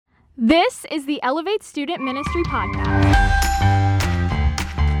This is the Elevate Student Ministry Podcast.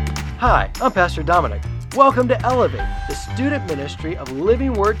 Hi, I'm Pastor Dominic. Welcome to Elevate, the student ministry of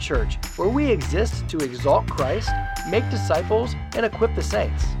Living Word Church, where we exist to exalt Christ, make disciples, and equip the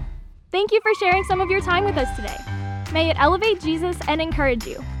saints. Thank you for sharing some of your time with us today. May it elevate Jesus and encourage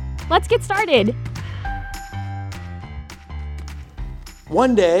you. Let's get started.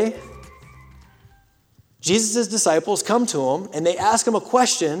 One day, Jesus' disciples come to him and they ask him a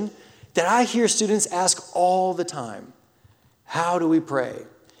question that I hear students ask all the time. How do we pray?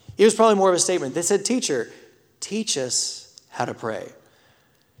 It was probably more of a statement. They said, "Teacher, teach us how to pray."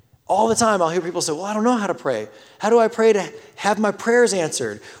 All the time I'll hear people say, "Well, I don't know how to pray. How do I pray to have my prayers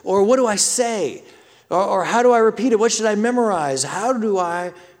answered? Or what do I say? Or how do I repeat it? What should I memorize? How do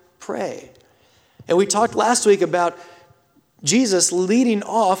I pray?" And we talked last week about Jesus leading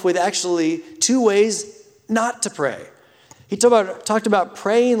off with actually two ways not to pray. He talked about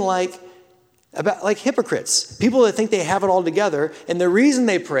praying like hypocrites, people that think they have it all together, and the reason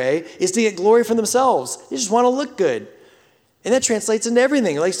they pray is to get glory for themselves. They just want to look good. And that translates into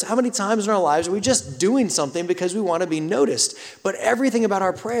everything. Like, how many times in our lives are we just doing something because we want to be noticed? But everything about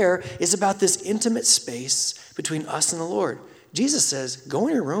our prayer is about this intimate space between us and the Lord. Jesus says, go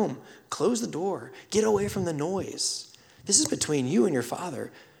in your room, close the door, get away from the noise. This is between you and your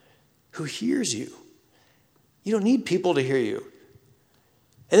Father who hears you. You don't need people to hear you.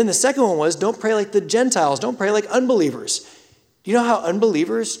 And then the second one was, don't pray like the Gentiles. Don't pray like unbelievers. Do you know how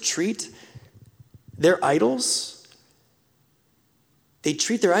unbelievers treat their idols? They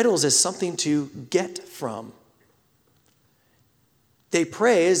treat their idols as something to get from. They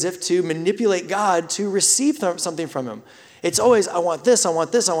pray as if to manipulate God to receive something from him. It's always, I want this, I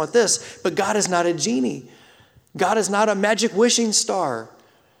want this, I want this. But God is not a genie. God is not a magic wishing star.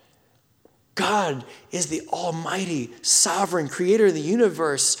 God is the almighty, sovereign creator of the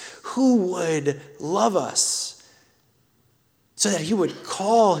universe who would love us so that he would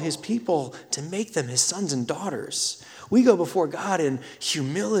call his people to make them his sons and daughters. We go before God in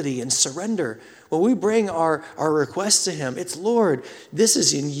humility and surrender. When we bring our requests to him, it's, Lord, this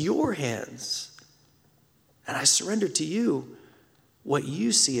is in your hands. And I surrender to you what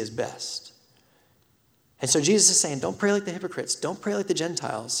you see as best. And so Jesus is saying, don't pray like the hypocrites. Don't pray like the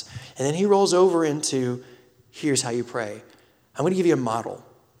Gentiles. And then he rolls over into, here's how you pray. I'm going to give you a model.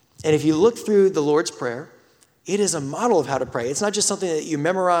 And if you look through the Lord's Prayer, it is a model of how to pray. It's not just something that you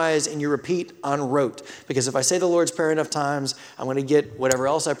memorize and you repeat on rote. Because if I say the Lord's Prayer enough times, I'm going to get whatever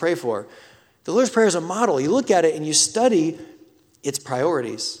else I pray for. The Lord's Prayer is a model. You look at it and you study its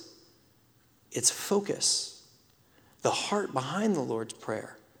priorities, its focus, the heart behind the Lord's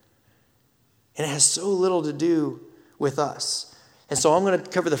Prayer. And it has so little to do with us. And so I'm going to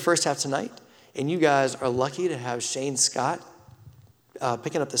cover the first half tonight. And you guys are lucky to have Shane Scott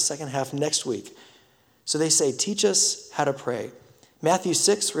picking up the second half next week. So they say, teach us how to pray. Matthew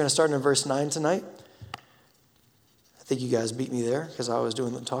 6, we're going to start in verse 9 tonight. I think you guys beat me there because I was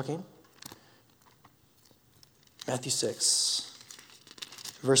doing the talking. Matthew 6,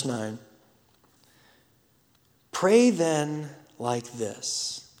 verse 9. Pray then like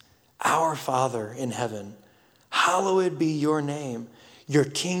this. Our Father in heaven, hallowed be your name. Your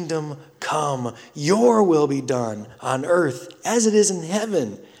kingdom come. Your will be done on earth as it is in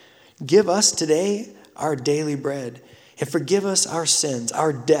heaven. Give us today our daily bread, and forgive us our sins,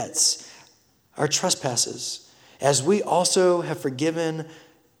 our debts, our trespasses, as we also have forgiven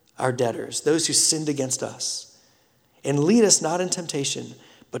our debtors, those who sinned against us. And lead us not in temptation,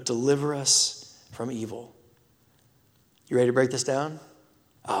 but deliver us from evil. You ready to break this down?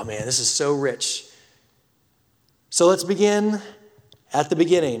 Oh man, this is so rich. So let's begin at the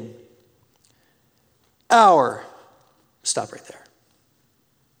beginning. Stop right there.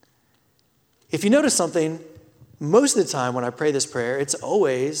 If you notice something, most of the time when I pray this prayer, it's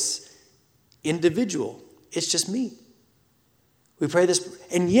always individual. It's just me. We pray this,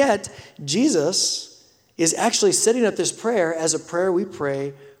 and yet Jesus is actually setting up this prayer as a prayer we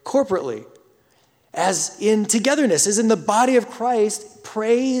pray corporately. As in togetherness, as in the body of Christ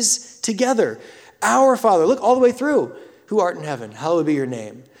prays together. Our Father, look all the way through, who art in heaven, hallowed be your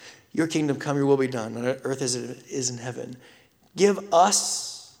name. Your kingdom come, your will be done on earth as it is in heaven. Give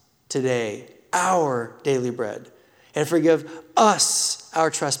us today our daily bread, and forgive us our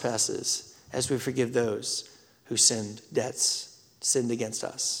trespasses as we forgive those who sinned against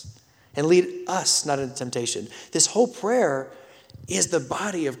us. And lead us not into temptation. This whole prayer is the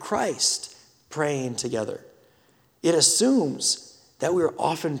body of Christ praying together. It assumes that we're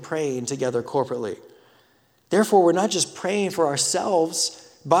often praying together corporately. Therefore, we're not just praying for ourselves,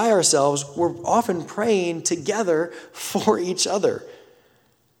 by ourselves, we're often praying together for each other.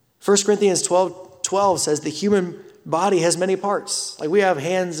 1 Corinthians 12 says the human body has many parts. Like we have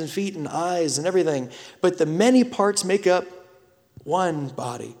hands and feet and eyes and everything, but the many parts make up one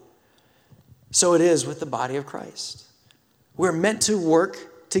body. So it is with the body of Christ. We're meant to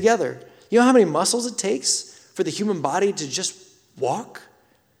work together. You know how many muscles it takes for the human body to just walk?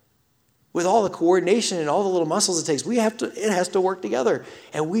 With all the coordination and all the little muscles it takes, it has to work together.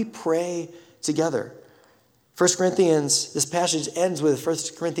 And we pray together. 1 Corinthians, this passage ends with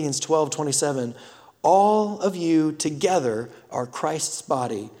 1 Corinthians 12:27. All of you together are Christ's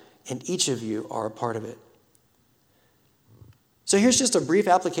body, and each of you are a part of it. So here's just a brief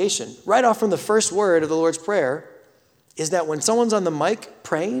application. Right off from the first word of the Lord's Prayer is that when someone's on the mic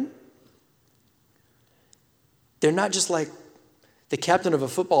praying, they're not just like the captain of a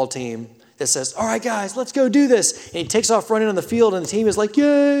football team that says, all right, guys, let's go do this. And he takes off running on the field and the team is like,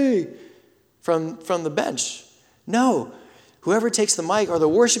 yay, from the bench. No, whoever takes the mic or the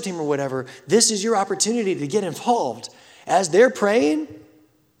worship team or whatever, this is your opportunity to get involved. As they're praying,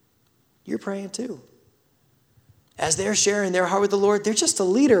 you're praying too. As they're sharing their heart with the Lord, they're just a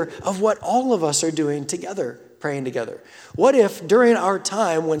leader of what all of us are doing together, praying together. What if during our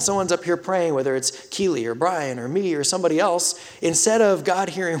time when someone's up here praying, whether it's Keely or Brian or me or somebody else, instead of God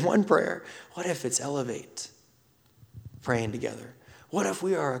hearing one prayer, what if it's Elevate praying together? What if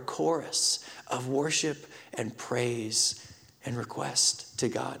we are a chorus of worship and praise and request to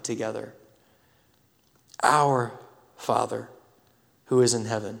God together? Our Father who is in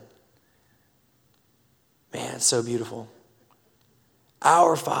heaven. Man, it's so beautiful.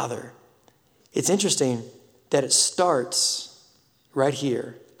 Our Father. It's interesting that it starts right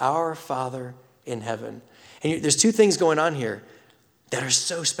here. Our Father in heaven. And there's two things going on here that are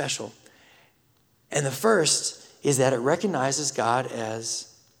so special. And the first is that it recognizes God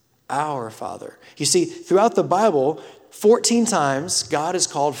as our Father. You see, throughout the Bible, 14 times God is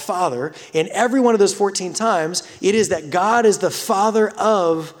called Father. In every one of those 14 times, it is that God is the Father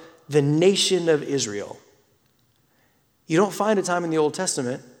of the nation of Israel. You don't find a time in the Old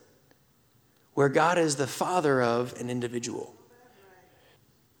Testament where God is the father of an individual.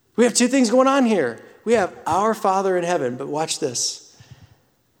 We have two things going on here. We have our Father in heaven, but watch this.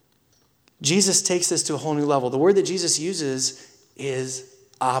 Jesus takes this to a whole new level. The word that Jesus uses is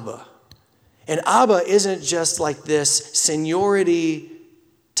Abba. And Abba isn't just like this seniority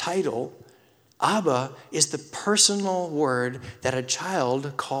title. Abba is the personal word that a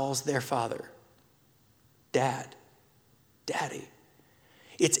child calls their father. Dad. Daddy.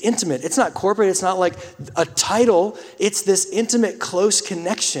 It's intimate. It's not corporate. It's not like a title. It's this intimate, close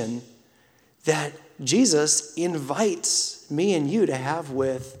connection that Jesus invites me and you to have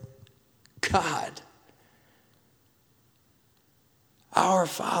with God. Our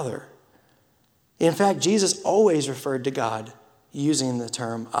Father. In fact, Jesus always referred to God using the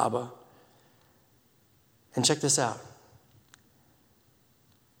term Abba. And check this out.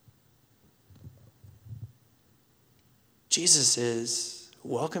 Jesus is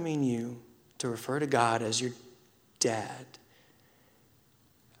welcoming you to refer to God as your dad.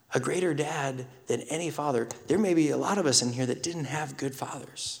 A greater dad than any father. There may be a lot of us in here that didn't have good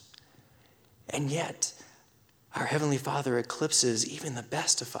fathers. And yet, our Heavenly Father eclipses even the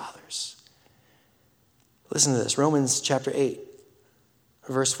best of fathers. Listen to this. Romans chapter 8,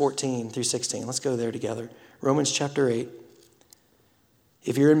 verse 14 through 16. Let's go there together. Romans chapter 8.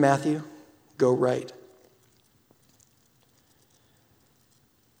 If you're in Matthew, go right.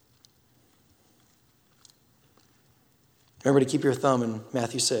 Remember to keep your thumb in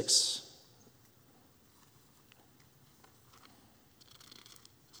Matthew 6.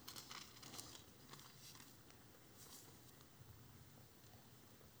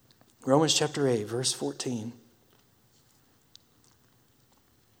 Romans chapter 8, verse 14.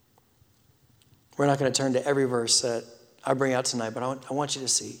 We're not going to turn to every verse that I bring out tonight, but I want you to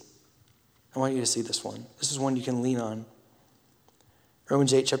see. I want you to see this one. This is one you can lean on.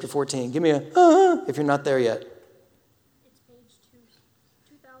 Romans 8, chapter 14. Give me a if you're not there yet.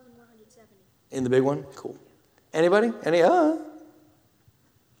 In the big one? Cool. Anybody? Any? I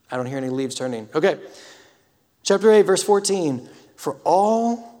don't hear any leaves turning. Okay. Chapter 8, verse 14. For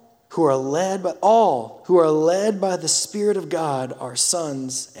all who are led by the Spirit of God are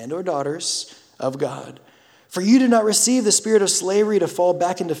sons and or daughters of God. For you did not receive the spirit of slavery to fall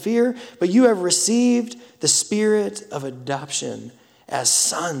back into fear, but you have received the spirit of adoption as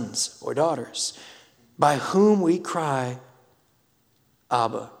sons or daughters, by whom we cry,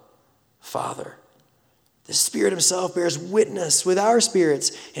 Abba, Father. The Spirit himself bears witness with our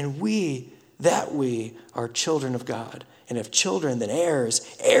spirits, and we are children of God. And if children, then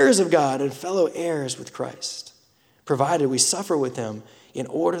heirs, heirs of God, and fellow heirs with Christ, provided we suffer with him in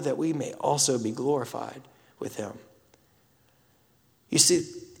order that we may also be glorified with him. You see,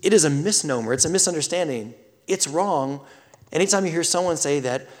 it is a misnomer. It's a misunderstanding. It's wrong anytime you hear someone say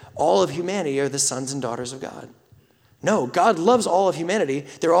that all of humanity are the sons and daughters of God. No, God loves all of humanity.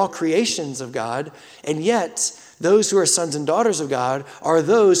 They're all creations of God. And yet, those who are sons and daughters of God are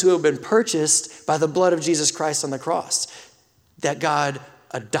those who have been purchased by the blood of Jesus Christ on the cross. That God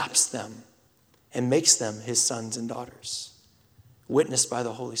adopts them and makes them his sons and daughters, witnessed by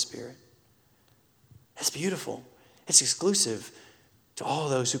the Holy Spirit. That's beautiful. It's exclusive to all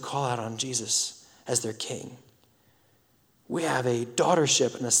those who call out on Jesus as their king. We have a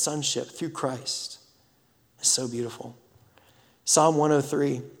daughtership and a sonship through Christ. It's so beautiful. Psalm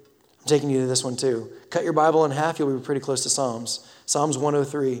 103. I'm taking you to this one too. Cut your Bible in half, you'll be pretty close to Psalms. Psalms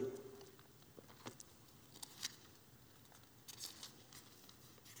 103.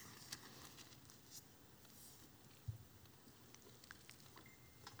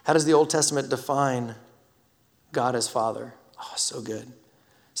 How does the Old Testament define God as Father? Oh, so good.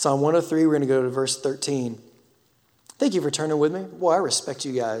 Psalm 103, we're going to go to verse 13. Thank you for turning with me. Boy, I respect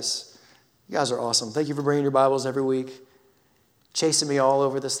you guys. You guys are awesome. Thank you for bringing your Bibles every week, chasing me all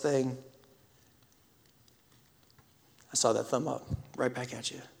over this thing. I saw that thumb up. Right back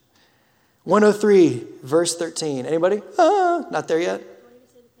at you. 103, verse 13. Anybody? Not there yet?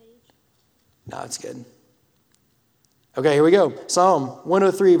 No, it's good. Okay, here we go. Psalm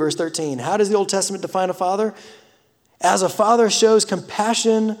 103, verse 13. How does the Old Testament define a father? As a father shows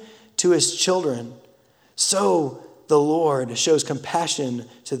compassion to his children, so the Lord shows compassion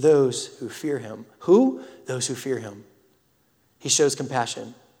to those who fear him. Who? Those who fear him. He shows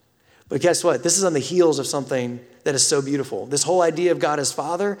compassion. But guess what? This is on the heels of something that is so beautiful. This whole idea of God as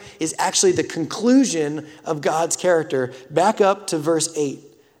Father is actually the conclusion of God's character. Back up to verse 8,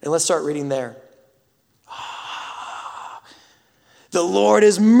 and let's start reading there. The Lord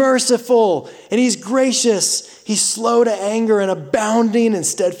is merciful and he's gracious. He's slow to anger and abounding in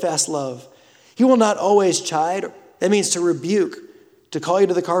steadfast love. He will not always chide. That means to rebuke, to call you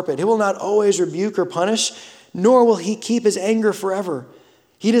to the carpet. He will not always rebuke or punish, nor will he keep his anger forever.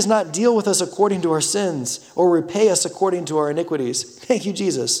 He does not deal with us according to our sins or repay us according to our iniquities. Thank you,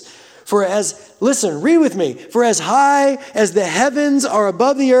 Jesus. Read with me. For as high as the heavens are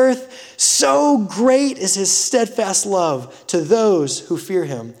above the earth, so great is his steadfast love to those who fear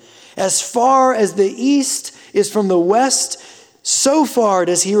him. As far as the east is from the west, so far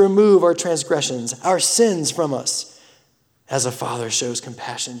does he remove our transgressions, our sins from us. As a father shows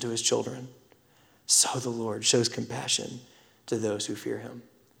compassion to his children, so the Lord shows compassion to those who fear him.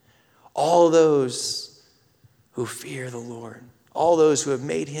 All those who fear the Lord, all those who have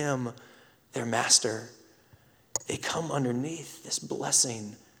made him their master, they come underneath this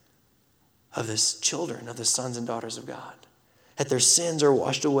blessing of his children, of the sons and daughters of God. That their sins are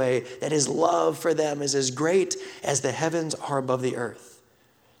washed away, that his love for them is as great as the heavens are above the earth.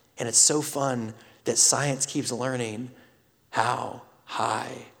 And it's so fun that science keeps learning how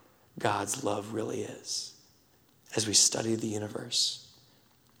high God's love really is as we study the universe.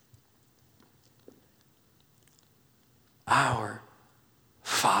 Our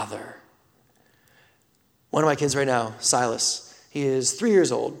Father. One of my kids right now, Silas, he is 3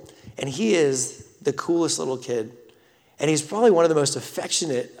 years old, and he is the coolest little kid. And he's probably one of the most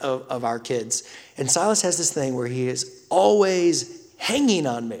affectionate of our kids. And Silas has this thing where he is always hanging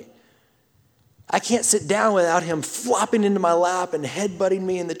on me. I can't sit down without him flopping into my lap and headbutting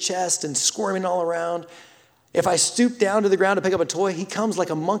me in the chest and squirming all around. If I stoop down to the ground to pick up a toy, he comes like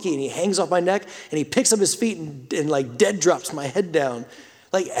a monkey and he hangs off my neck and he picks up his feet and like dead drops my head down.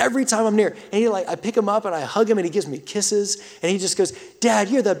 Like every time I'm near, and I pick him up and I hug him and he gives me kisses and he just goes, "Dad,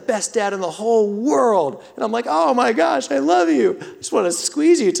 you're the best dad in the whole world." And I'm like, "Oh my gosh, I love you. I just want to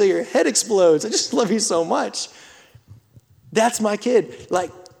squeeze you till your head explodes. I just love you so much." That's my kid.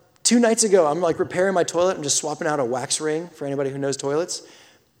 Like 2 nights ago, I'm like repairing my toilet. I'm just swapping out a wax ring for anybody who knows toilets.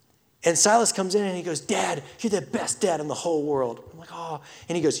 And Silas comes in and he goes, "Dad, you're the best dad in the whole world." I'm like, "Oh."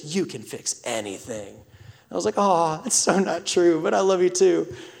 And he goes, "You can fix anything." I was like, "Oh, that's so not true, but I love you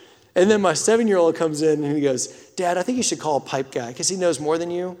too." And then my 7-year-old comes in and he goes, "Dad, I think you should call a pipe guy because he knows more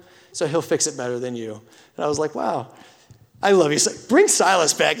than you, so he'll fix it better than you." And I was like, "Wow, I love you." So bring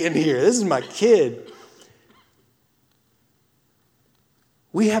Silas back in here. This is my kid.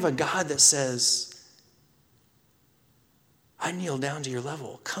 We have a God that says, "I kneel down to your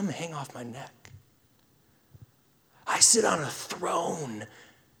level. Come hang off my neck. I sit on a throne.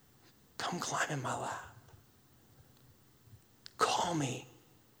 Come climb in my lap. Call me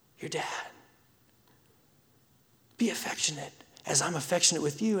your dad. Be affectionate as I'm affectionate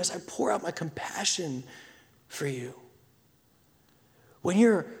with you, as I pour out my compassion for you." When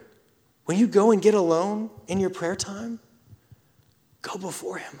you go and get alone in your prayer time, go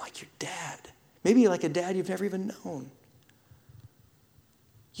before him like your dad. Maybe like a dad you've never even known.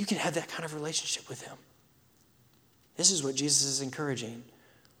 You can have that kind of relationship with him. This is what Jesus is encouraging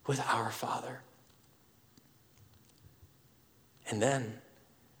with our Father. And then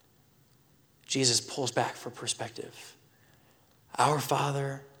Jesus pulls back for perspective. Our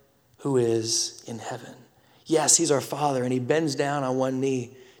Father who is in heaven. Yes, he's our Father, and he bends down on one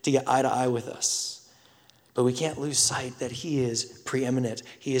knee to get eye to eye with us. But we can't lose sight that he is preeminent.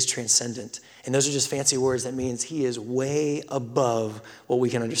 He is transcendent. And those are just fancy words. That means he is way above what we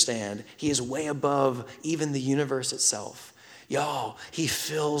can understand. He is way above even the universe itself. Y'all, he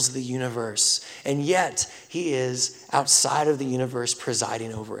fills the universe. And yet, he is outside of the universe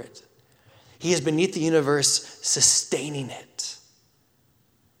presiding over it. He is beneath the universe sustaining it.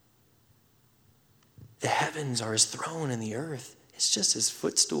 The heavens are his throne and the earth. It's just his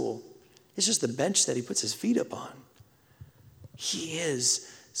footstool. It's just the bench that he puts his feet up on. He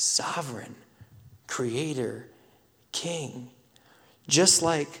is sovereign, creator, king. Just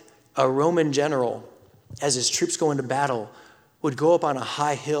like a Roman general, as his troops go into battle, would go up on a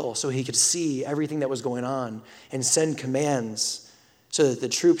high hill so he could see everything that was going on and send commands so that the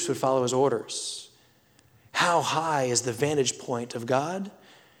troops would follow his orders. How high is the vantage point of God?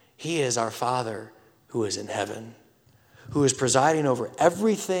 He is our Father who is in heaven, who is presiding over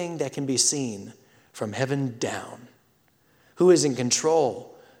everything that can be seen from heaven down, who is in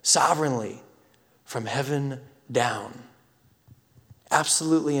control sovereignly from heaven down,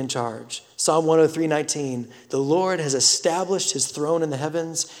 absolutely in charge. Psalm 103:19, the Lord has established his throne in the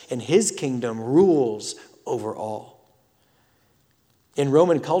heavens, and his kingdom rules over all. In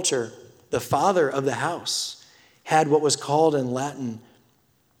Roman culture, the father of the house had what was called in Latin,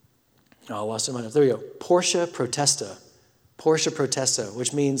 I lost it in my notes. There we go. Portia Potesta. Portia Potesta,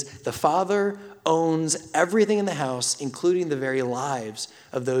 which means the father owns everything in the house, including the very lives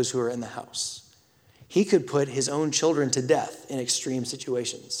of those who are in the house. He could put his own children to death in extreme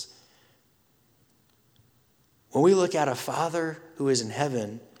situations. When we look at a Father who is in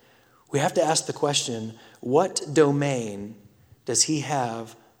heaven, we have to ask the question, what domain does he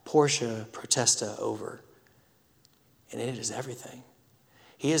have Portia Potesta over? And it is everything.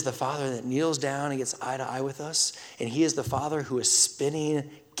 He is the Father that kneels down and gets eye to eye with us. And he is the Father who is spinning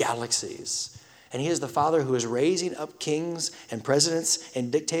galaxies. And he is the Father who is raising up kings and presidents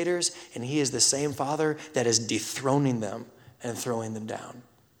and dictators. And he is the same Father that is dethroning them and throwing them down.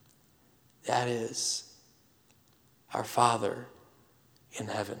 That is our Father in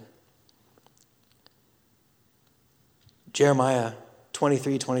heaven. Jeremiah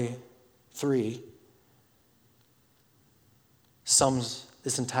 23:23 sums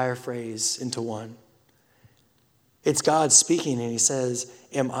this entire phrase into one. It's God speaking, and he says,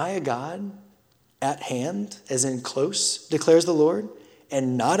 am I a God at hand, as in close, declares the Lord,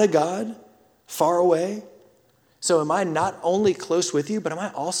 and not a God far away? So am I not only close with you, but am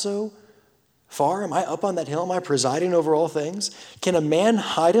I also far? Am I up on that hill? Am I presiding over all things? Can a man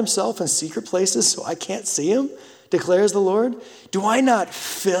hide himself in secret places so I can't see him, declares the Lord? Do I not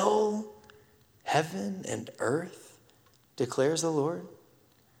fill heaven and earth, declares the Lord?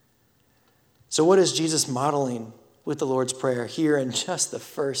 So what is Jesus modeling with the Lord's Prayer here in just the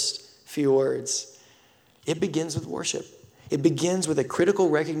first few words? It begins with worship. It begins with a critical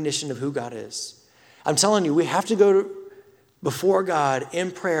recognition of who God is. I'm telling you, we have to go before God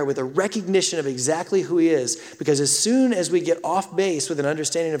in prayer with a recognition of exactly who he is, because as soon as we get off base with an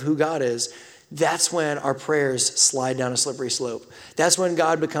understanding of who God is, that's when our prayers slide down a slippery slope. That's when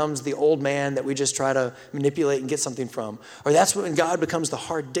God becomes the old man that we just try to manipulate and get something from. Or that's when God becomes the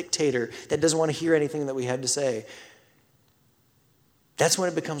hard dictator that doesn't want to hear anything that we have to say. That's when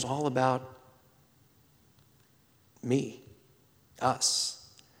it becomes all about me, us.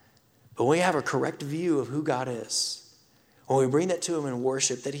 But when we have a correct view of who God is, when we bring that to him in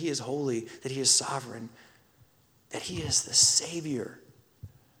worship, that he is holy, that he is sovereign, that he is the Savior,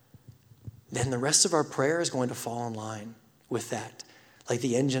 then the rest of our prayer is going to fall in line with that, like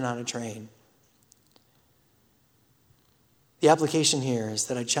the engine on a train. The application here is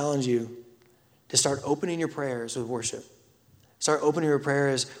that I challenge you to start opening your prayers with worship. Start opening your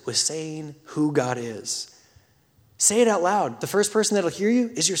prayers with saying who God is. Say it out loud. The first person that'll hear you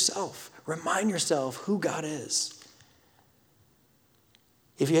is yourself. Remind yourself who God is.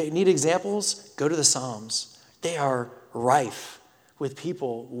 If you need examples, go to the Psalms. They are rife with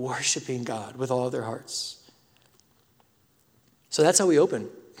people worshiping God with all of their hearts. So that's how we open.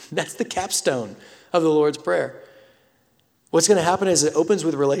 That's the capstone of the Lord's Prayer. What's going to happen is it opens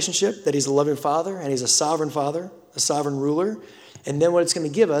with relationship, that he's a loving Father and he's a sovereign ruler. And then what it's going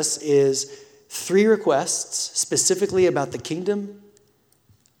to give us is 3 requests specifically about the kingdom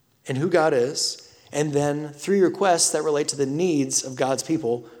and who God is, and then 3 requests that relate to the needs of God's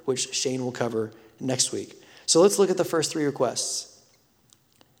people, which Shane will cover next week. So let's look at the first 3 requests.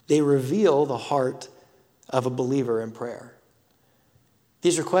 They reveal the heart of a believer in prayer.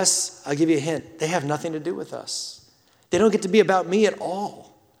 These requests, I'll give you a hint, they have nothing to do with us. They don't get to be about me at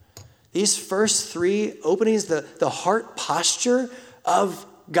all. These first 3 openings, the heart posture of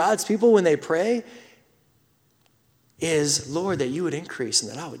God's people when they pray is, Lord, that you would increase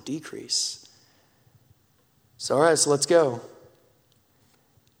and that I would decrease. So, all right, so let's go.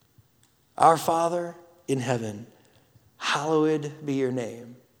 Our Father in heaven, hallowed be your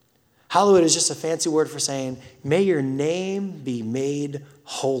name. Hallowed is just a fancy word for saying, may your name be made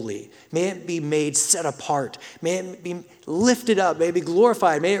holy. May it be made set apart. May it be lifted up. May it be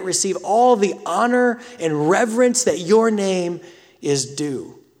glorified. May it receive all the honor and reverence that your name is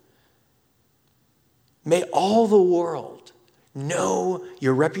due. May all the world know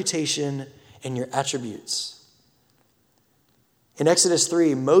your reputation and your attributes. In Exodus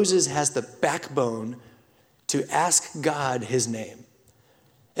 3, Moses has the backbone to ask God his name.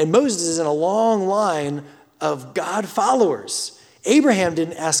 And Moses is in a long line of God followers. Abraham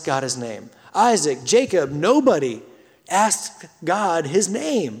didn't ask God his name. Isaac, Jacob, nobody asked God his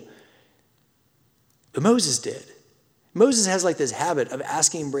name. But Moses did. Moses has like this habit of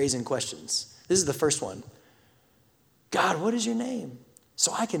asking brazen questions. This is the first one. God, what is your name?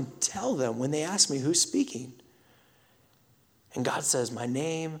 So I can tell them when they ask me who's speaking. And God says, my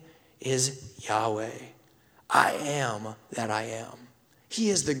name is Yahweh. I am that I am. He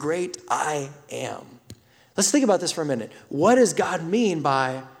is the great I am. Let's think about this for a minute. What does God mean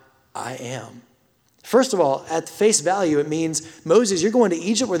by I am? First of all, at face value, it means, Moses, you're going to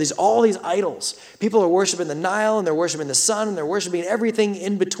Egypt where there's all these idols. People are worshiping the Nile, and they're worshiping the sun, and they're worshiping everything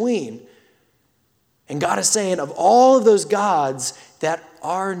in between. And God is saying, of all of those gods that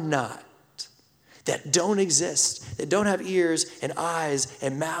are not, that don't exist, that don't have ears and eyes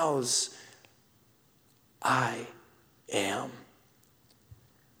and mouths, I am.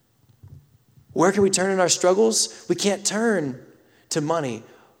 Where can we turn in our struggles? We can't turn to money.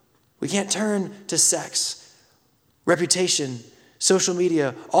 We can't turn to sex, reputation, social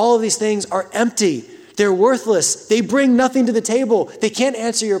media. All of these things are empty. They're worthless. They bring nothing to the table. They can't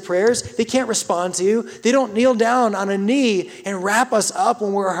answer your prayers. They can't respond to you. They don't kneel down on a knee and wrap us up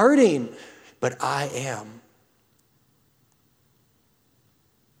when we're hurting. But I am.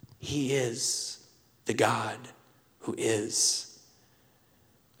 He is the God who is.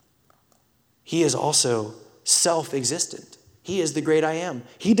 He is also self-existent. He is the great I am.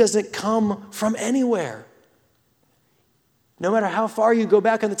 He doesn't come from anywhere. No matter how far you go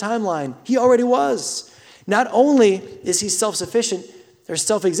back on the timeline, he already was. Not only is he self-sufficient or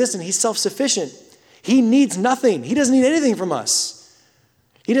self-existent, he's self-sufficient. He needs nothing. He doesn't need anything from us.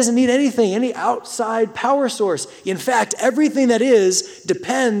 He doesn't need anything, any outside power source. In fact, everything that is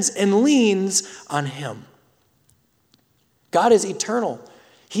depends and leans on him. God is eternal.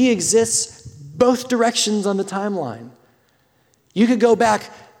 He exists both directions on the timeline. You could go back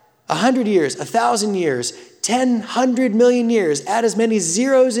 100 years, 1,000 years, 10, 100 million years, add as many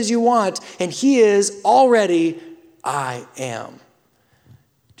zeros as you want, and he is already I am.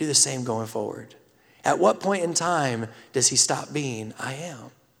 Do the same going forward. At what point in time does he stop being I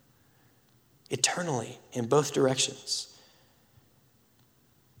am? Eternally, in both directions.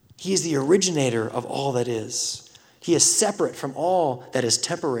 He is the originator of all that is. He is separate from all that is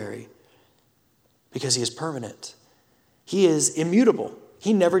temporary because he is permanent. He is immutable.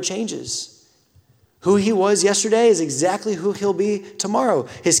 He never changes. Who he was yesterday is exactly who he'll be tomorrow.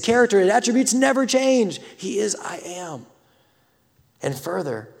 His character and attributes never change. He is I am. And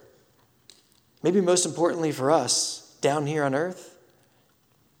further, maybe most importantly for us down here on earth,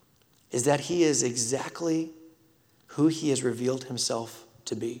 is that he is exactly who he has revealed himself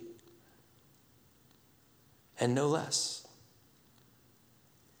to be. And no less.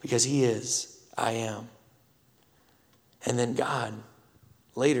 Because he is I am. And then God,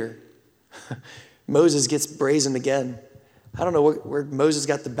 later, Moses gets brazen again. I don't know where Moses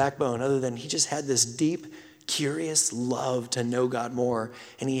got the backbone other than he just had this deep, curious love to know God more.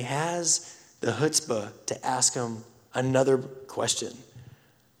 And he has the chutzpah to ask him another question.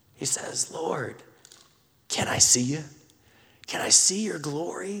 He says, Lord, can I see you? Can I see your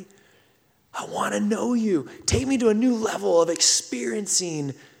glory? I want to know you. Take me to a new level of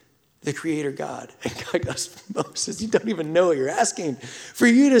experiencing the Creator God. And God goes, Moses, you don't even know what you're asking. For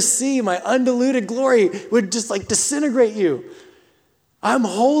you to see my undiluted glory would just like disintegrate you. I'm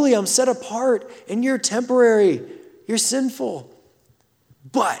holy, I'm set apart, and you're temporary. You're sinful.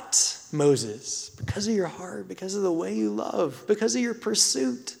 But, Moses, because of your heart, because of the way you love, because of your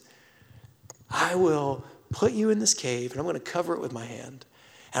pursuit, I will put you in this cave and I'm going to cover it with my hand.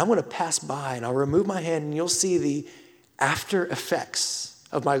 And I'm going to pass by and I'll remove my hand and you'll see the after effects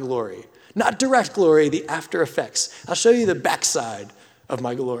of my glory. Not direct glory, the after effects. I'll show you the backside of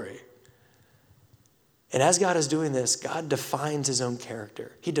my glory. And as God is doing this, God defines his own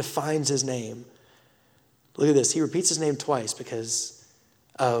character. He defines his name. Look at this. He repeats his name twice because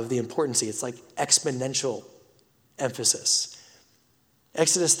of the importance. It's like exponential emphasis.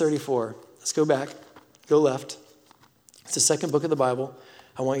 Exodus 34. Let's go back. Go left. It's the second book of the Bible.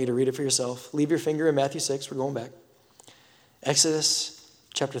 I want you to read it for yourself. Leave your finger in Matthew 6. We're going back. Exodus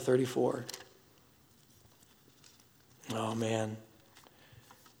chapter 34. Oh, man.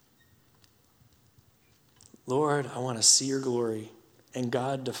 Lord, I want to see your glory. And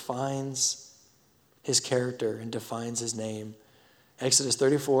God defines his character and defines his name. Exodus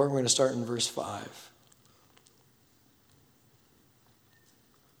 34, we're going to start in verse 5.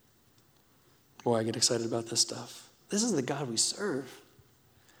 Boy, I get excited about this stuff. This is the God we serve.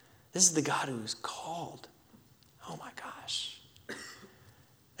 This is the God who is called. Oh my gosh.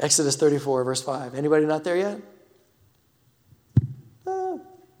 Exodus 34, verse 5. Anybody not there yet?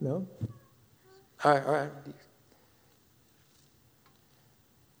 No? All right.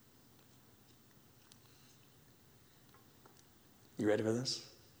 You ready for this?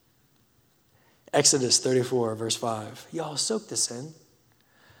 Exodus 34, verse 5. Y'all soak this in.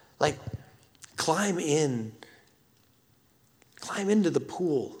 Like, climb into the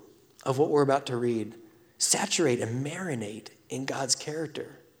pool of what we're about to read. Saturate and marinate in God's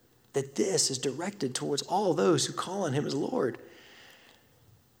character. That this is directed towards all those who call on him as Lord.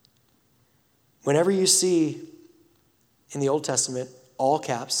 Whenever you see in the Old Testament, all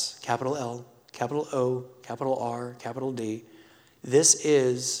caps, capital L, capital O, capital R, capital D, this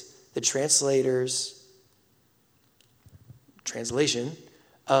is the translator's translation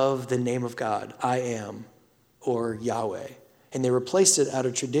of the name of God, I am, or Yahweh. And they replaced it out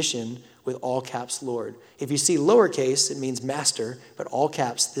of tradition with all caps Lord. If you see lowercase, it means master, but all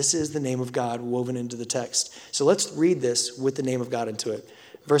caps, this is the name of God woven into the text. So let's read this with the name of God into it.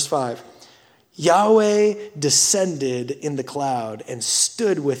 Verse 5, Yahweh descended in the cloud and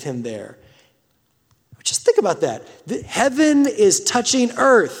stood with him there. Just think about that. Heaven is touching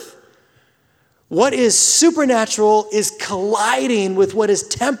earth. What is supernatural is colliding with what is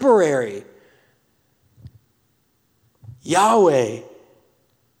temporary. Yahweh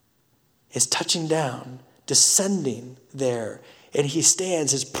is touching down, descending there, and he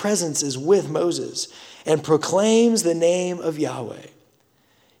stands. His presence is with Moses and proclaims the name of Yahweh.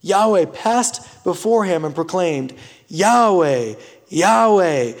 Yahweh passed before him and proclaimed, Yahweh,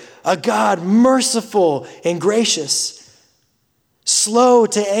 Yahweh, a God merciful and gracious, slow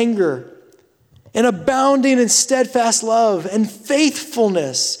to anger, and abounding in steadfast love and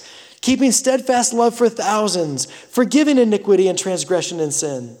faithfulness, keeping steadfast love for thousands, forgiving iniquity and transgression and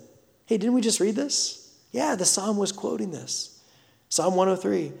sin. Hey, didn't we just read this? Yeah, the psalm was quoting this. Psalm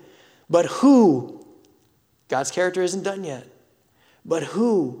 103. But who, God's character isn't done yet, but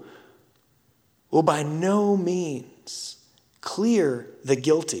who will by no means clearing the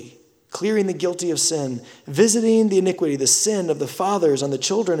guilty of sin, visiting the iniquity, the sin of the fathers on the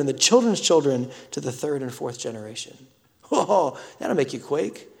children and the children's children to the third and fourth generation. Oh, that'll make you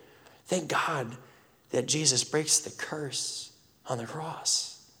quake. Thank God that Jesus breaks the curse on the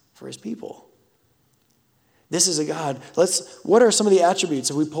cross for his people. This is a God. What are some of the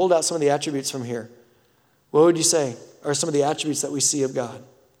attributes? If we pulled out some of the attributes from here, what would you say are some of the attributes that we see of God?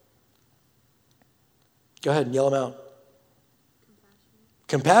 Go ahead and yell them out.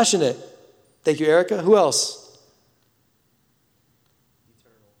 Compassionate. Thank you, Erica. Who else?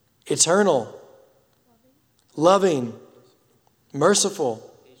 Eternal. Loving. Merciful.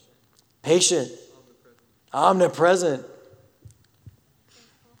 Patient. Omnipresent.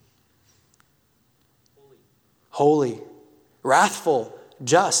 Holy. Wrathful.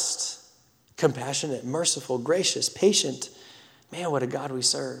 Just. Compassionate. Merciful. Gracious. Patient. Man, what a God we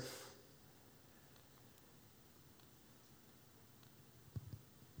serve.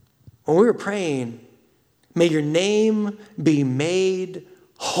 When we were praying, may your name be made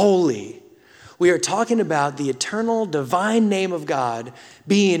holy. We are talking about the eternal divine name of God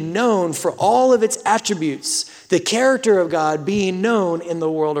being known for all of its attributes, the character of God being known in the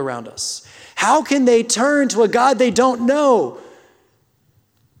world around us. How can they turn to a God they don't know?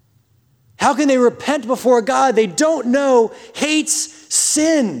 How can they repent before a God they don't know hates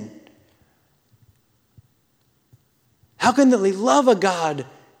sin? How can they love a God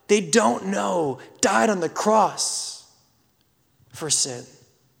they don't know died on the cross for sin?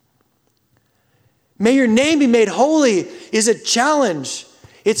 May your name be made holy is a challenge.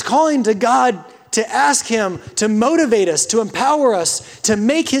 It's calling to God to ask him to motivate us, to empower us, to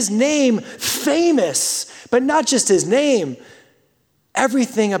make his name famous, but not just his name,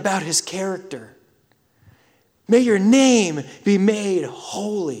 everything about his character. May your name be made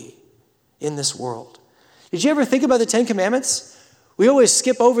holy in this world. Did you ever think about the 10 Commandments? We always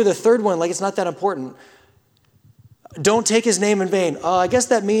skip over the third one like it's not that important. Don't take his name in vain. I guess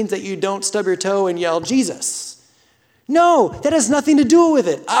that means that you don't stub your toe and yell, Jesus. No, that has nothing to do with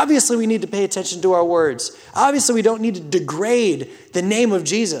it. Obviously, we need to pay attention to our words. Obviously, we don't need to degrade the name of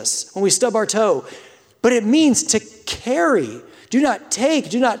Jesus when we stub our toe. But it means to carry. Do not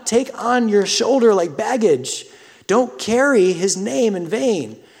take on your shoulder like baggage. Don't carry his name in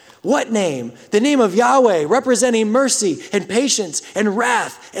vain. What name? The name of Yahweh, representing mercy and patience and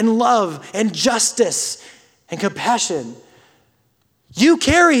wrath and love and justice and compassion. You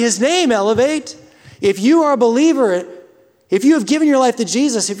carry his name, Elevate. If you are a believer, if you have given your life to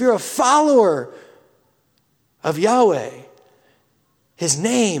Jesus, if you're a follower of Yahweh, his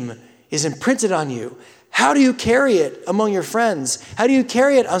name is imprinted on you. How do you carry it among your friends? How do you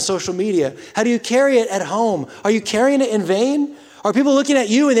carry it on social media? How do you carry it at home? Are you carrying it in vain? Are people looking at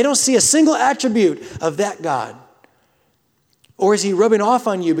you and they don't see a single attribute of that God? Or is he rubbing off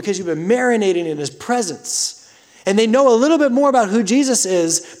on you because you've been marinating in his presence? And they know a little bit more about who Jesus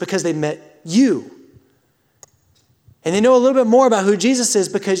is because they met you. And they know a little bit more about who Jesus is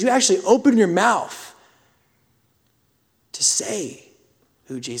because you actually open your mouth to say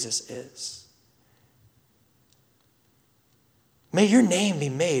who Jesus is. May your name be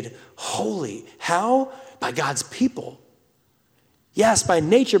made holy. How? By God's people. Yes, by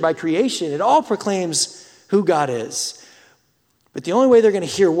nature, by creation. It all proclaims who God is. But the only way they're going to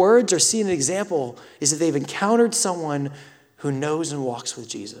hear words or see an example is if they've encountered someone who knows and walks with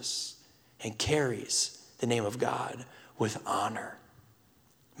Jesus and carries the name of God with honor.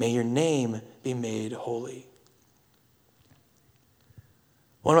 May your name be made holy.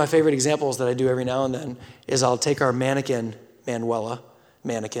 One of my favorite examples that I do every now and then is I'll take our mannequin, Manuela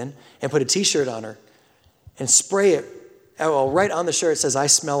mannequin, and put a t-shirt on her and spray it. Right on the shirt it says, I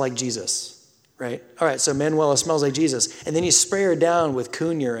smell like Jesus. Right? All right, so Manuela smells like Jesus. And then you spray her down with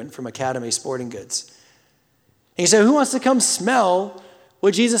coon urine from Academy Sporting Goods. And you say, who wants to come smell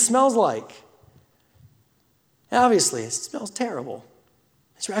what Jesus smells like? And obviously, it smells terrible.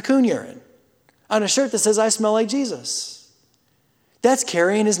 It's raccoon urine on a shirt that says, I smell like Jesus. That's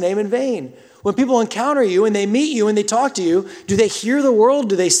carrying his name in vain. When people encounter you and they meet you and they talk to you, do they hear the world?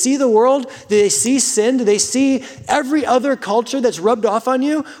 Do they see the world? Do they see sin? Do they see every other culture that's rubbed off on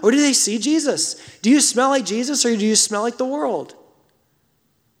you? Or do they see Jesus? Do you smell like Jesus or do you smell like the world?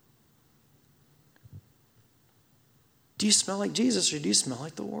 Do you smell like Jesus or do you smell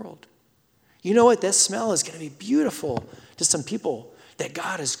like the world? You know what? That smell is going to be beautiful to some people that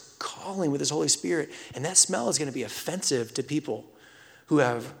God is calling with his Holy Spirit. And that smell is going to be offensive to people who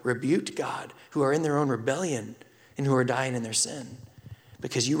have rebuked God, who are in their own rebellion, and who are dying in their sin.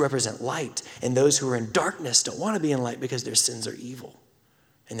 Because you represent light, and those who are in darkness don't want to be in light because their sins are evil,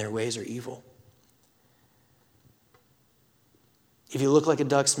 and their ways are evil. If you look like a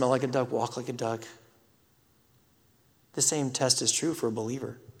duck, smell like a duck, walk like a duck, the same test is true for a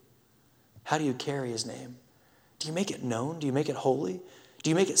believer. How do you carry his name? Do you make it known? Do you make it holy? Do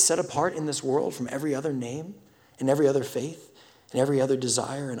you make it set apart in this world from every other name and every other faith? And every other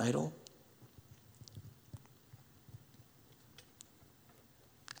desire and idol?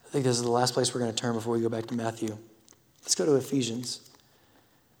 I think this is the last place we're going to turn before we go back to Matthew. Let's go to Ephesians.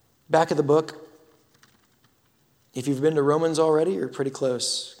 Back of the book. If you've been to Romans already, you're pretty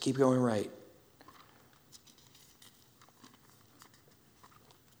close. Keep going right.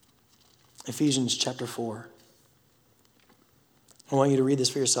 Ephesians chapter 4. I want you to read this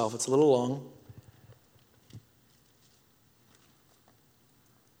for yourself. It's a little long.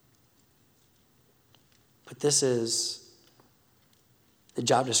 But this is the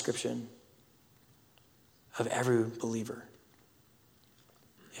job description of every believer.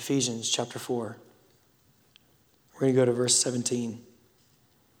 Ephesians chapter 4. We're going to go to verse 17.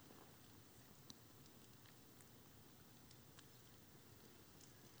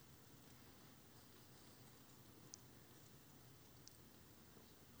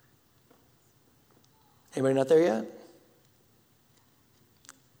 Anybody not there yet?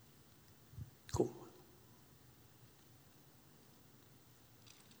 Cool.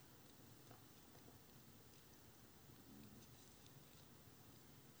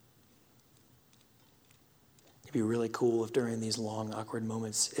 It'd be really cool if during these long, awkward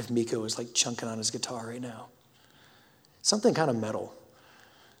moments, if Miko was like chunking on his guitar right now. Something kind of metal.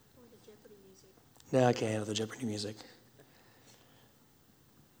 No, I can't handle the Jeopardy music.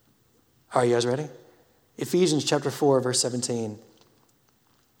 Are you guys ready? Ephesians chapter 4, verse 17.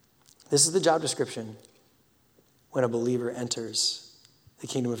 This is the job description when a believer enters the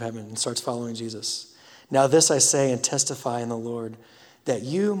kingdom of heaven and starts following Jesus. Now this I say and testify in the Lord, that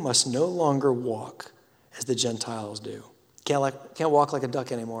you must no longer walk as the Gentiles do. Can't walk like a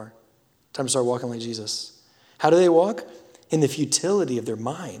duck anymore. Time to start walking like Jesus. How do they walk? In the futility of their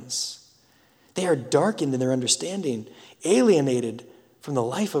minds. They are darkened in their understanding, alienated from the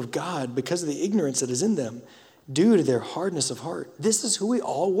life of God because of the ignorance that is in them, due to their hardness of heart. This is who we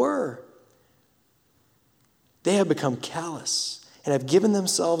all were. They have become callous and have given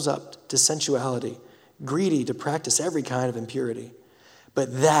themselves up to sensuality, greedy to practice every kind of impurity.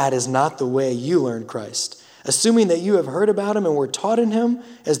 But that is not the way you learned Christ, assuming that you have heard about him and were taught in him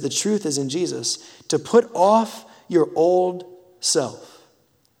as the truth is in Jesus, to put off your old self,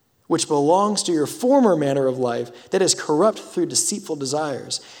 which belongs to your former manner of life that is corrupt through deceitful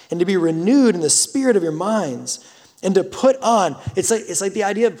desires, and to be renewed in the spirit of your minds, and to put on, it's like the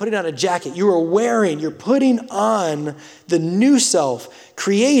idea of putting on a jacket. You're putting on the new self,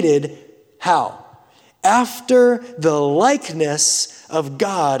 created how? After the likeness of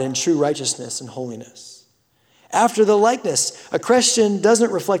God in true righteousness and holiness. After the likeness. A Christian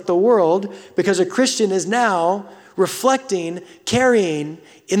doesn't reflect the world because a Christian is now reflecting, carrying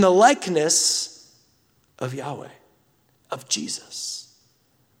in the likeness of Yahweh, of Jesus.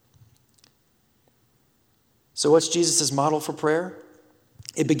 So what's Jesus' model for prayer?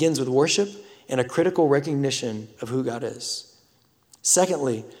 It begins with worship and a critical recognition of who God is.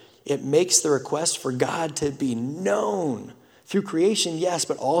 Secondly, it makes the request for God to be known through creation, yes,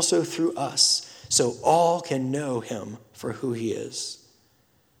 but also through us, so all can know him for who he is.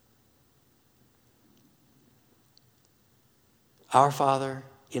 Our Father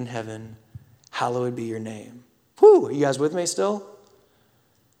in heaven, hallowed be your name. Whew, are you guys with me still?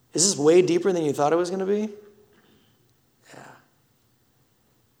 Is this way deeper than you thought it was going to be? Yeah.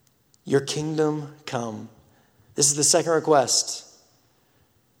 Your kingdom come. This is the second request.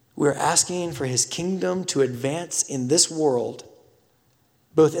 We're asking for his kingdom to advance in this world,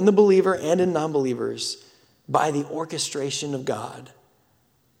 both in the believer and in non-believers, by the orchestration of God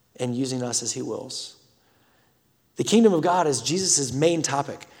and using us as he wills. The kingdom of God is Jesus' main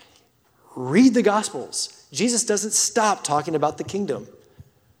topic. Read the Gospels. Jesus doesn't stop talking about the kingdom.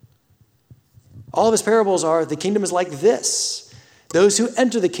 All of his parables are, the kingdom is like this. Those who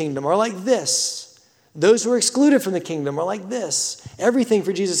enter the kingdom are like this. Those who are excluded from the kingdom are like this. Everything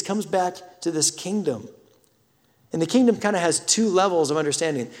for Jesus comes back to this kingdom. And the kingdom kind of has two levels of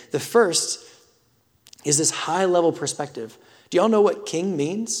understanding. The first is this high-level perspective. Do y'all know what king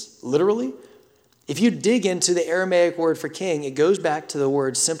means, literally? If you dig into the Aramaic word for king, it goes back to the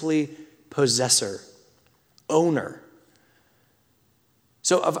word simply possessor, owner.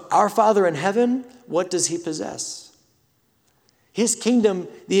 So of our Father in heaven, what does he possess? His kingdom,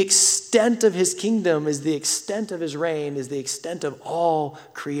 the extent of his kingdom is the extent of his reign, is the extent of all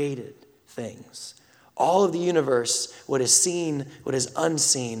created things. All of the universe, what is seen, what is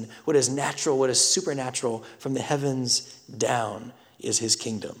unseen, what is natural, what is supernatural, from the heavens down is his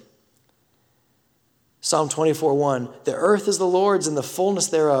kingdom. Psalm 24:1, the earth is the Lord's and the fullness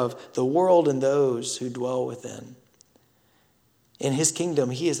thereof, the world and those who dwell within. In his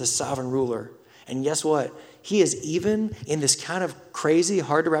kingdom, he is the sovereign ruler. And guess what? He is even in this kind of crazy,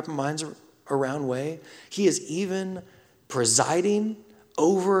 hard to wrap our minds around way, he is even presiding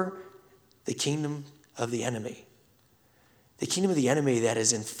over the kingdom of the enemy. The kingdom of the enemy that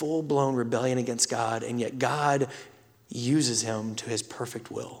is in full-blown rebellion against God, and yet God uses him to his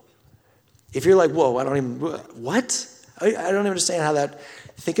perfect will. If you're like, whoa, what? I don't understand how that,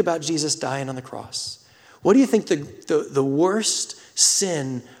 think about Jesus dying on the cross. What do you think the worst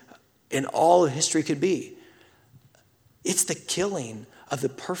sin in all of history could be? It's the killing of the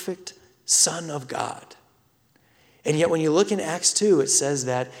perfect Son of God. And yet when you look in Acts 2, it says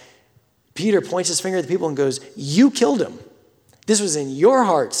that Peter points his finger at the people and goes, you killed him. This was in your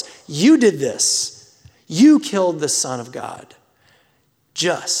hearts. You did this. You killed the Son of God,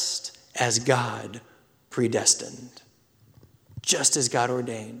 just as God predestined, just as God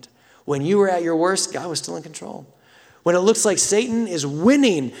ordained. When you were at your worst, God was still in control. When it looks like Satan is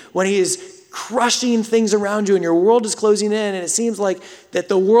winning, when he is crushing things around you and your world is closing in and it seems like that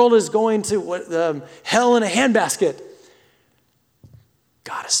the world is going to hell in a handbasket,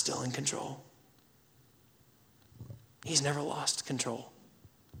 God is still in control. He's never lost control.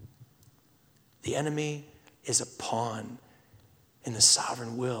 The enemy is a pawn in the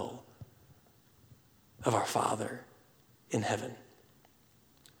sovereign will of our Father in heaven.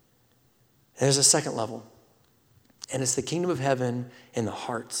 And there's a second level, and it's the kingdom of heaven in the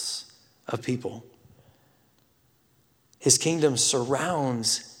hearts of people. His kingdom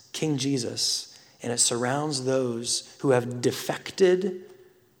surrounds King Jesus, and it surrounds those who have defected,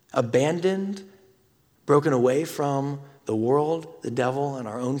 abandoned, broken away from the world, the devil, and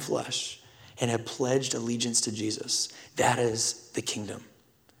our own flesh, and have pledged allegiance to Jesus. That is the kingdom.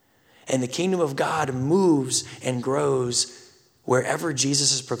 And the kingdom of God moves and grows wherever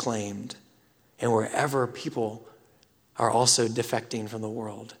Jesus is proclaimed and wherever people are also defecting from the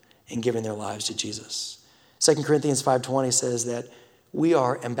world and giving their lives to Jesus. 2 Corinthians 5:20 says that we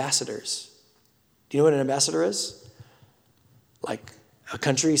are ambassadors. Do you know what an ambassador is? Like a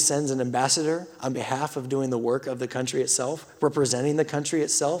country sends an ambassador on behalf of doing the work of the country itself, representing the country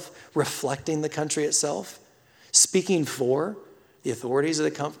itself, reflecting the country itself, speaking for the authorities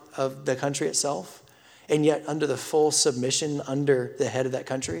of the country itself, and yet under the full submission under the head of that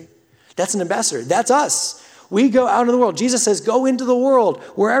country. That's an ambassador. That's us. We go out into the world. Jesus says, go into the world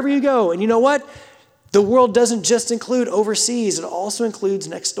wherever you go. And you know what? The world doesn't just include overseas. It also includes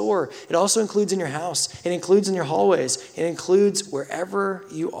next door. It also includes in your house. It includes in your hallways. It includes wherever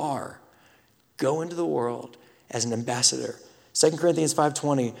you are. Go into the world as an ambassador. 2 Corinthians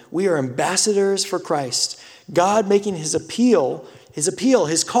 5:20, we are ambassadors for Christ. God making his appeal,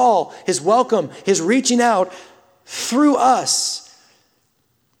 his call, his welcome, his reaching out through us.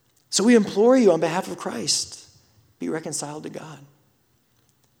 So we implore you on behalf of Christ, be reconciled to God.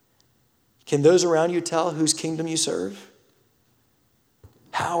 Can those around you tell whose kingdom you serve?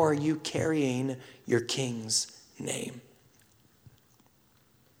 How are you carrying your King's name?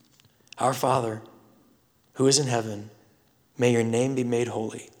 Our Father, who is in heaven, may your name be made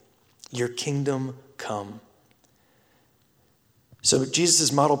holy. Your kingdom come. So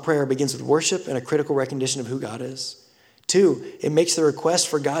Jesus' model prayer begins with worship and a critical recognition of who God is. 2, it makes the request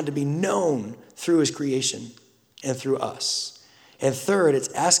for God to be known through his creation and through us. And 3rd,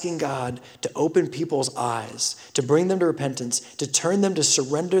 it's asking God to open people's eyes, to bring them to repentance, to turn them to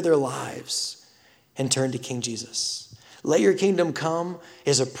surrender their lives and turn to King Jesus. Let your kingdom come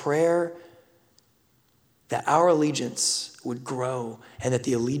is a prayer that our allegiance would grow and that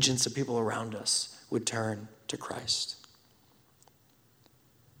the allegiance of people around us would turn to Christ.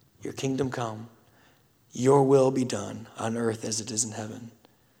 Your kingdom come, your will be done on earth as it is in heaven.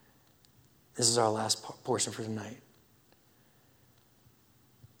 This is our last portion for tonight.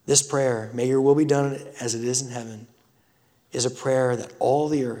 This prayer, may your will be done as it is in heaven, is a prayer that all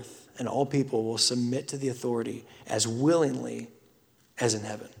the earth and all people will submit to the authority as willingly as in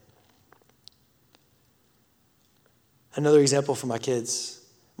heaven. Another example for my kids.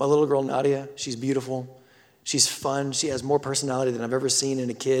 My little girl, Nadia, she's beautiful. She's fun. She has more personality than I've ever seen in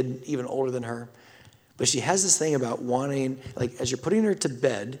a kid, even older than her. But she has this thing about wanting, like as you're putting her to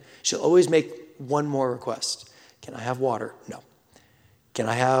bed, she'll always make one more request. Can I have water? No. Can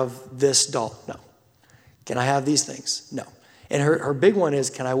I have this doll? No. Can I have these things? No. And her big one is,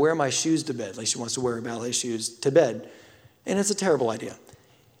 can I wear my shoes to bed? Like she wants to wear her ballet shoes to bed. And it's a terrible idea.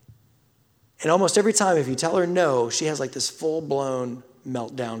 And almost every time if you tell her no, she has like this full-blown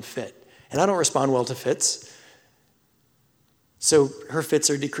meltdown fit. And I don't respond well to fits. So her fits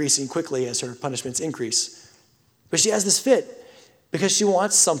are decreasing quickly as her punishments increase. But she has this fit because she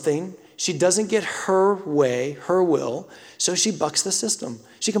wants something. She doesn't get her way, her will, so she bucks the system.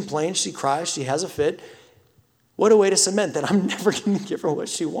 She complains, she cries, she has a fit. What a way to cement that I'm never going to give her what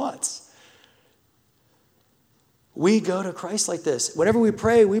she wants. We go to Christ like this. Whenever we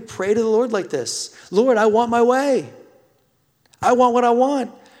pray to the Lord like this. Lord, I want my way. I want what I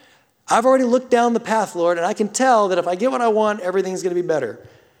want. I've already looked down the path, Lord, and I can tell that if I get what I want, everything's going to be better.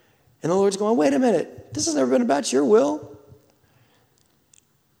 And the Lord's going, wait a minute. This has never been about your will.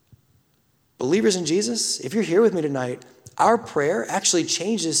 Believers in Jesus, if you're here with me tonight, our prayer actually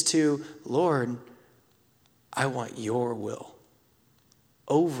changes to, Lord, I want your will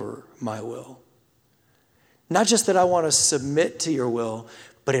over my will. Not just that I want to submit to your will,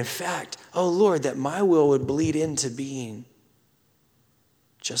 but in fact, oh Lord, that my will would bleed into being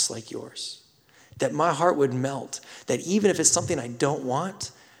just like yours. That my heart would melt. That even if it's something I don't want,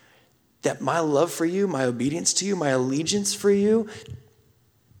 that my love for you, my obedience to you, my allegiance for you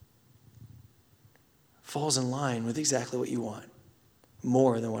falls in line with exactly what you want,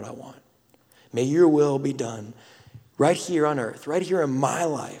 more than what I want. May your will be done right here on earth, right here in my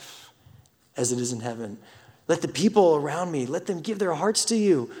life, as it is in heaven. Let the people around me, let them give their hearts to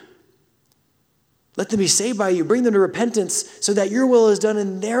you. Let them be saved by you. Bring them to repentance so that your will is done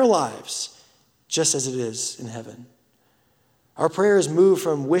in their lives, just as it is in heaven. Our prayers move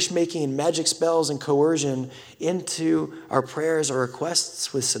from wish-making, magic spells, and coercion into our prayers or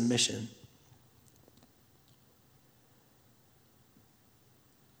requests with submission.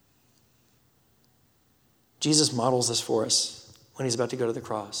 Jesus models this for us when he's about to go to the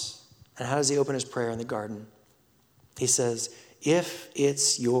cross. And how does he open his prayer in the garden? He says, if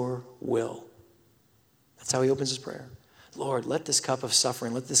it's your will. That's how he opens his prayer. Lord, let this cup of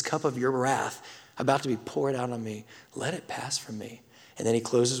suffering, let this cup of your wrath about to be poured out on me, let it pass from me. And then he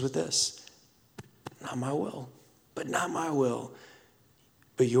closes with this, not my will, but not my will,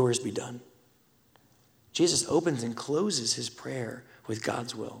 but yours be done. Jesus opens and closes his prayer with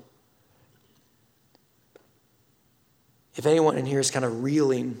God's will. If anyone in here is kind of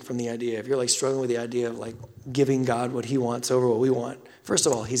reeling from the idea, if you're like struggling with the idea of like giving God what he wants over what we want, first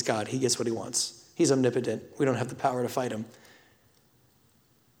of all, he's God. He gets what he wants. He's omnipotent. We don't have the power to fight him.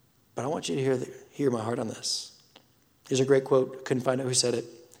 But I want you to hear my heart on this. Here's a great quote. Couldn't find out who said it.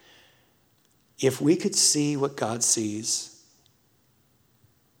 If we could see what God sees,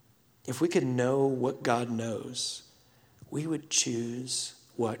 if we could know what God knows, we would choose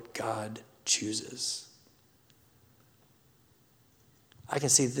what God chooses. I can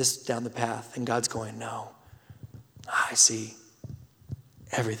see this down the path, and God's going, no, I see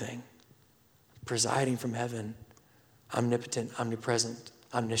everything. Presiding from heaven, omnipotent, omnipresent,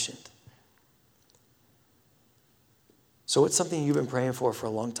 omniscient. So what's something you've been praying for a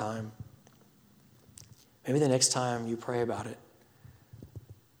long time? Maybe the next time you pray about it,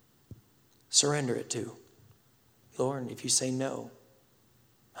 surrender it to. Lord, if you say no,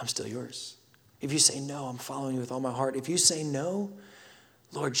 I'm still yours. If you say no, I'm following you with all my heart. If you say no,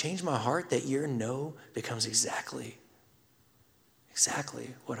 Lord, change my heart that your no becomes exactly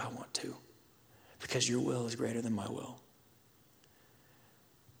what I want to, because your will is greater than my will.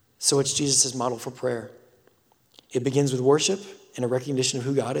 So it's Jesus' model for prayer. It begins with worship and a recognition of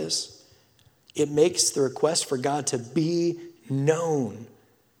who God is. It makes the request for God to be known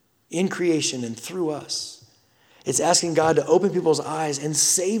in creation and through us. It's asking God to open people's eyes and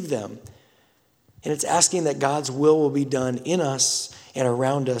save them. And it's asking that God's will be done in us and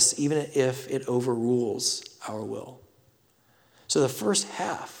around us, even if it overrules our will. So the first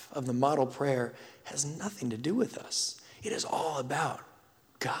half of the model prayer has nothing to do with us. It is all about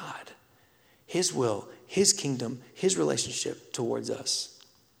God, his will, his kingdom, his relationship towards us.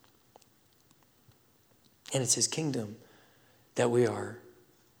 And it's his kingdom that we are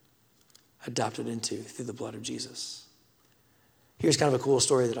adopted into through the blood of Jesus. Here's kind of a cool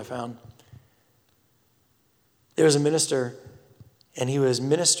story that I found. There was a minister, and he was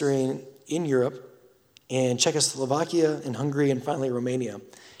ministering in Europe, in Czechoslovakia, in Hungary, and finally Romania.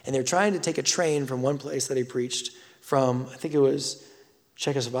 And they're trying to take a train from one place that he preached from, I think it was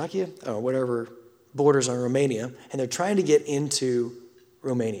Czechoslovakia, or whatever borders on Romania, and they're trying to get into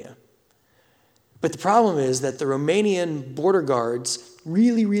Romania. But the problem is that the Romanian border guards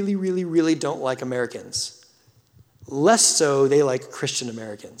really don't like Americans. Less so, they like Christian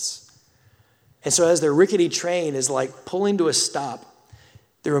Americans. And so as their rickety train is like pulling to a stop,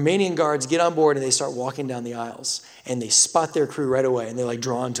 the Romanian guards get on board and they start walking down the aisles, and they spot their crew right away, and they're like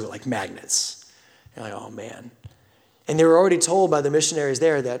drawn to it like magnets. You're like, oh man. And they were already told by the missionaries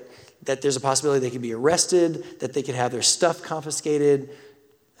there that there's a possibility they could be arrested, that they could have their stuff confiscated.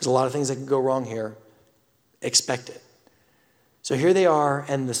 There's a lot of things that could go wrong here. Expect it. So here they are,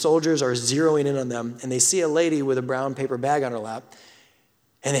 and the soldiers are zeroing in on them, and they see a lady with a brown paper bag on her lap,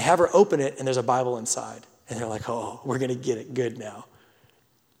 and they have her open it, and there's a Bible inside. And they're like, oh, we're going to get it good now.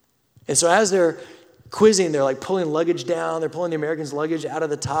 And so as they're quizzing, they're like pulling luggage down, they're pulling the Americans' luggage out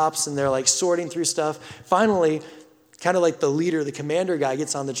of the tops, and they're like sorting through stuff. Finally, kind of like the leader, the commander guy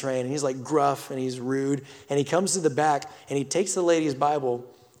gets on the train, and he's like gruff and he's rude, and he comes to the back, and he takes the lady's Bible,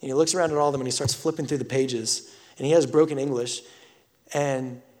 and he looks around at all of them, and he starts flipping through the pages, and he has broken English,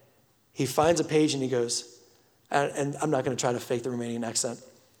 and he finds a page, and he goes, and I'm not going to try to fake the Romanian accent,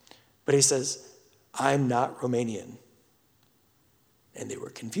 but he says, I'm not Romanian. And they were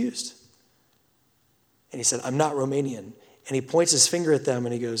confused. And he said, I'm not Romanian. And he points his finger at them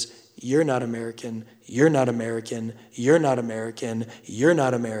and he goes, you're not American, you're not American, you're not American, you're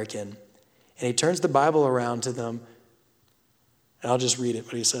not American. And he turns the Bible around to them, and I'll just read it,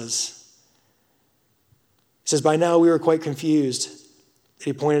 what he says. He says, by now we were quite confused. And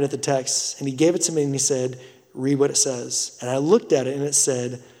he pointed at the text, and he gave it to me, and he said, read what it says. And I looked at it, and it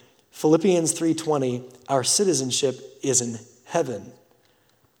said, Philippians 3:20, our citizenship is in heaven.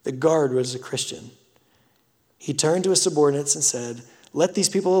 The guard was a Christian. He turned to his subordinates and said, let these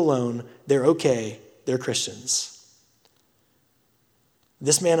people alone. They're okay. They're Christians.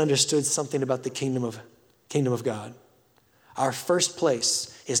 This man understood something about the kingdom of God. Our first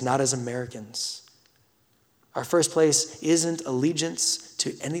place is not as Americans. Our first place isn't allegiance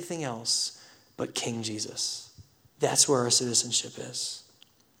to anything else but King Jesus. That's where our citizenship is.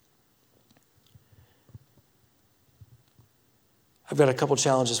 I've got a couple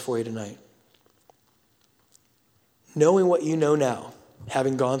challenges for you tonight. Knowing what you know now,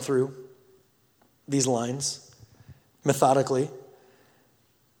 having gone through these lines methodically,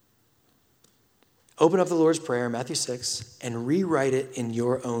 open up the Lord's Prayer, Matthew 6, and rewrite it in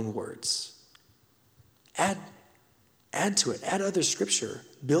your own words. Add to it. Add other scripture.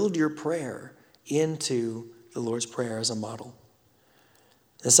 Build your prayer into the Lord's Prayer as a model.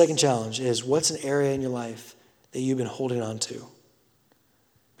 The second challenge is, what's an area in your life that you've been holding on to?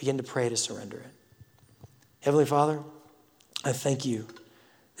 Begin to pray to surrender it. Heavenly Father, I thank you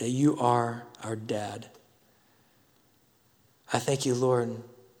that you are our dad. I thank you, Lord,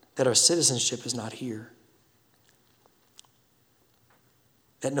 that our citizenship is not here.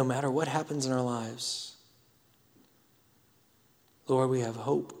 That no matter what happens in our lives, Lord, we have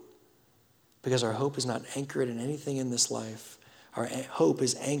hope, because our hope is not anchored in anything in this life. Our hope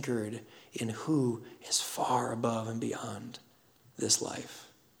is anchored in who is far above and beyond this life.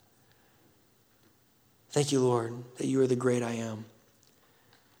 Thank you, Lord, that you are the great I am.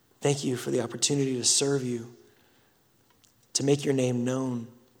 Thank you for the opportunity to serve you, to make your name known,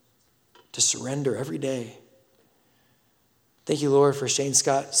 to surrender every day. Thank you, Lord, for Shane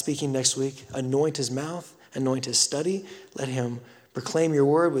Scott speaking next week. Anoint his mouth, anoint his study. Let him proclaim your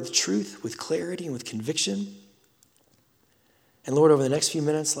word with truth, with clarity, and with conviction. And Lord, over the next few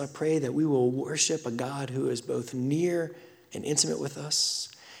minutes, I pray that we will worship a God who is both near and intimate with us,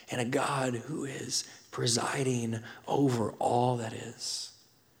 and a God who is presiding over all that is.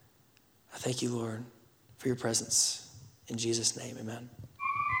 I thank you, Lord, for your presence. In Jesus' name, amen.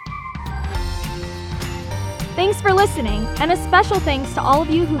 Thanks for listening, and a special thanks to all of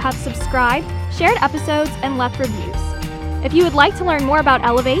you who have subscribed, shared episodes, and left reviews. If you would like to learn more about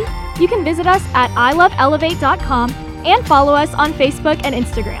Elevate, you can visit us at iloveelevate.com and follow us on Facebook and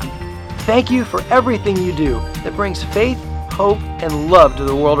Instagram. Thank you for everything you do that brings faith, hope, and love to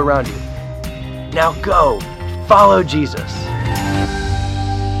the world around you. Now go, follow Jesus.